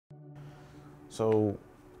So,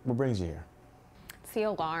 what brings you here? It's the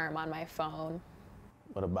alarm on my phone.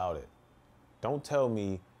 What about it? Don't tell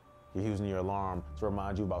me you're using your alarm to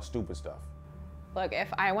remind you about stupid stuff. Look, if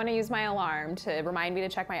I want to use my alarm to remind me to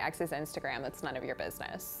check my ex's Instagram, that's none of your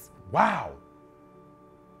business. Wow!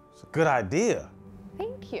 It's a good idea.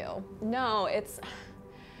 Thank you. No,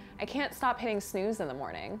 I can't stop hitting snooze in the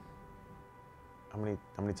morning. How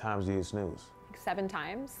many times do you snooze? Like 7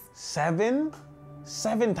 times. 7?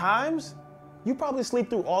 7 times? You probably sleep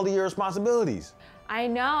through all of your responsibilities. I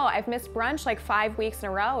know, I've missed brunch like 5 weeks in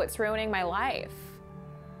a row. It's ruining my life.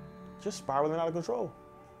 Just spiraling out of control.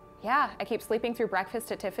 Yeah, I keep sleeping through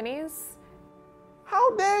breakfast at Tiffany's.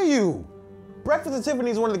 How dare you? Breakfast at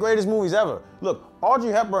Tiffany's is one of the greatest movies ever. Look,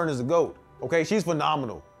 Audrey Hepburn is the GOAT, okay? She's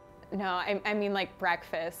phenomenal. No, I mean like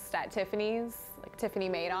breakfast at Tiffany's, like Tiffany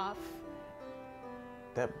Madoff.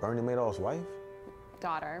 That Bernie Madoff's wife?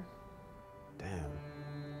 Daughter. Damn.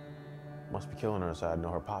 Must be killing her inside to know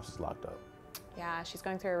her pops is locked up. Yeah, she's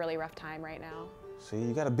going through a really rough time right now. See,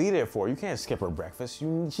 you gotta be there for her. You can't skip her breakfast. She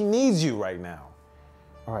needs you right now.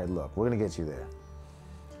 All right, look, we're gonna get you there.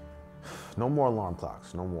 No more alarm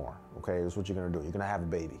clocks, no more, okay? This is what you're gonna do. You're gonna have a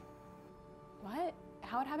baby. What?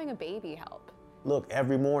 How would having a baby help? Look,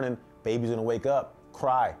 every morning, baby's gonna wake up,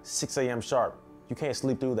 cry, 6 a.m. sharp. You can't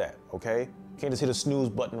sleep through that, okay? You can't just hit a snooze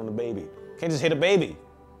button on the baby. You can't just hit a baby.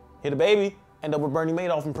 Hit a baby, end up with Bernie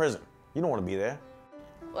Madoff in prison. You don't wanna be there.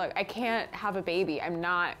 Look, I can't have a baby. I'm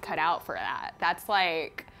not cut out for that. That's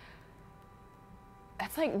like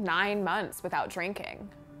 9 months without drinking.